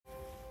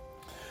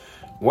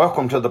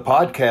Welcome to the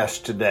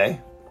podcast today.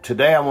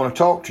 Today I want to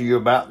talk to you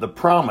about the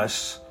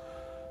promise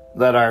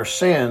that our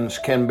sins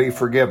can be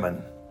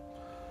forgiven.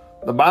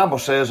 The Bible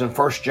says in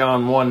 1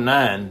 John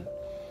 1:9,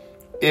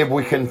 if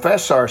we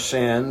confess our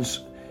sins,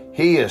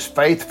 He is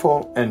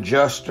faithful and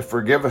just to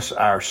forgive us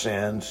our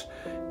sins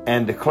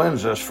and to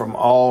cleanse us from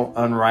all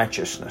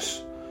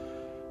unrighteousness.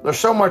 There's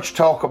so much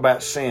talk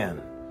about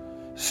sin.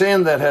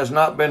 Sin that has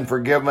not been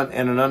forgiven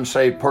in an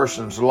unsaved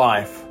person's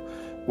life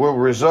will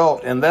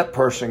result in that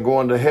person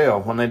going to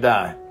hell when they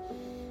die.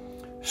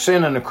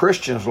 Sin in a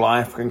Christian's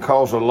life can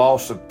cause a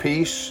loss of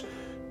peace,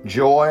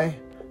 joy,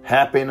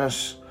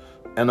 happiness,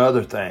 and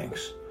other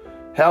things.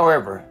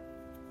 However,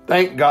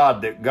 thank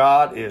God that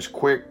God is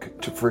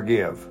quick to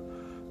forgive.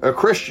 A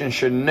Christian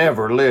should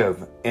never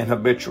live in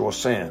habitual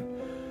sin.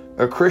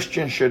 A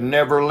Christian should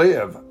never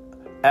live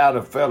out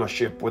of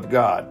fellowship with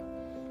God.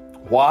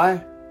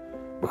 Why?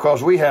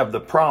 Because we have the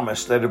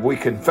promise that if we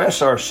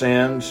confess our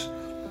sins,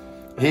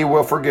 He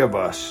will forgive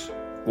us.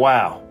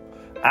 Wow.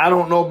 I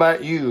don't know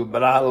about you,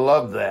 but I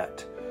love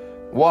that.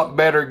 What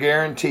better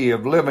guarantee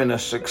of living a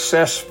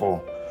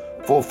successful,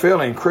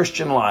 fulfilling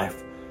Christian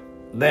life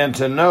than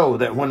to know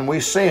that when we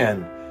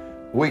sin,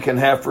 we can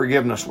have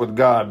forgiveness with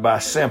God by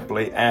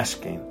simply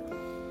asking.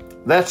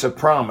 That's a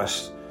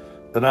promise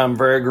that I'm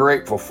very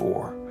grateful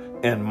for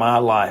in my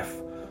life.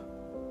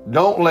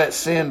 Don't let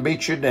sin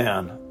beat you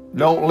down.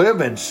 Don't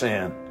live in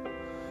sin.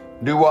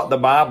 Do what the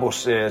Bible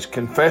says.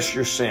 Confess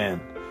your sin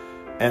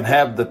and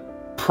have the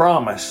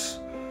promise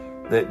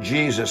that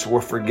Jesus will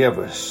forgive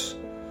us.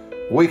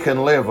 We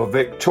can live a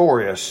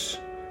victorious,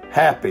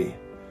 happy,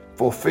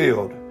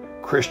 fulfilled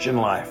Christian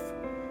life.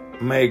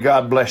 May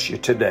God bless you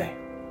today.